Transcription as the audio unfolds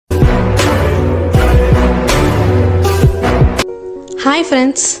Hi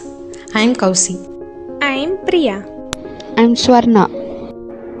friends, I am Kausi. I am Priya. I am Swarna.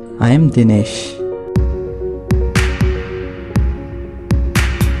 I am Dinesh.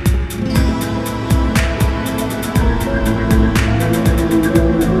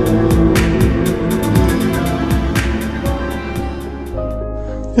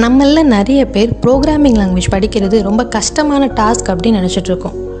 நம்மள நிறைய பேர் programming language படிக்கிறது ரொம்ப கஷ்டமான டாஸ்க் அப்படின்னு நினச்சிட்டு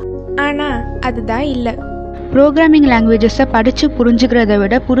இருக்கோம். ஆனால் அதுதான் இல்லை. ப்ரோக்ராமிங் லாங்குவேஜஸை படித்து புரிஞ்சுக்கிறத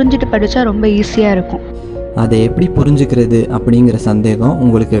விட புரிஞ்சுட்டு படித்தா ரொம்ப ஈஸியாக இருக்கும். அதை எப்படி புரிஞ்சுக்கிறது அப்படிங்கிற சந்தேகம்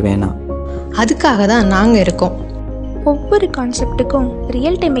உங்களுக்கு வேணாம். அதுக்காக தான் நாங்கள் இருக்கோம். ஒவ்வொரு கான்செப்டுக்கும்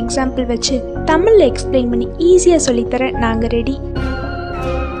ரியல் டைம் எக்ஸாம்பிள் வச்சு தமிழில் எக்ஸ்பிளைன் பண்ணி ஈஸியாக சொல்லித்தர நாங்கள் ரெடி.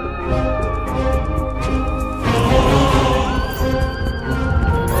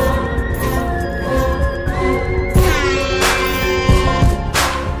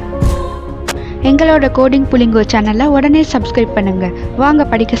 எங்களோட கோடிங் புலிங்கோ சேனலை உடனே சப்ஸ்கிரைப் பண்ணுங்கள். வாங்க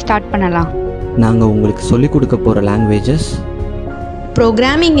படிக்க ஸ்டார்ட் பண்ணலாம். நாங்கள் உங்களுக்கு சொல்லிக் கொடுக்க போகிற லாங்குவேஜஸ்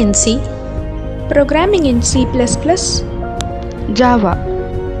ப்ரோக்ராமிங் இன் சி, ப்ரோக்ராமிங் இன் C++, ஜாவா,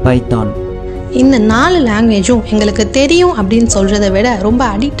 பைத்தான். இந்த 4 லாங்குவேஜும் எங்களுக்கு தெரியும் அப்படின்னு சொல்கிறத விட ரொம்ப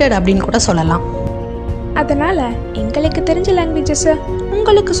அடிக்டட் அப்படின்னு கூட சொல்லலாம். அதனால் எங்களுக்கு தெரிஞ்ச லாங்குவேஜஸை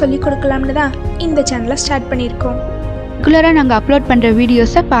உங்களுக்கு சொல்லிக் கொடுக்கலாம்னு தான் இந்த சேனலை ஸ்டார்ட் பண்ணியிருக்கோம். ரெகுலராக நாங்கள் அப்லோட் பண்ணுற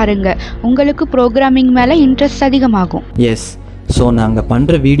வீடியோஸை பாருங்கள். உங்களுக்கு ப்ரோக்ராமிங் மேலே இன்ட்ரெஸ்ட் அதிகமாகும். எஸ், ஸோ நாங்கள்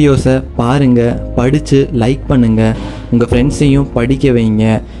பண்ணுற வீடியோஸை பாருங்கள், படித்து லைக் பண்ணுங்கள், உங்கள் ஃப்ரெண்ட்ஸையும் படிக்க வைங்க,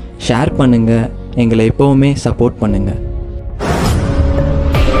 ஷேர் பண்ணுங்கள், எங்களை எப்போவுமே சப்போர்ட் பண்ணுங்கள்.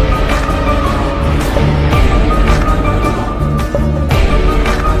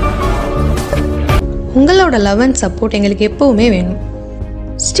 உங்களோட லவ் அண்ட் சப்போர்ட் எங்களுக்கு எப்போவுமே வேணும்.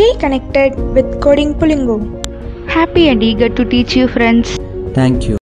 Stay connected with Coding Pullingo. Happy and eager to teach you, friends. Thank you.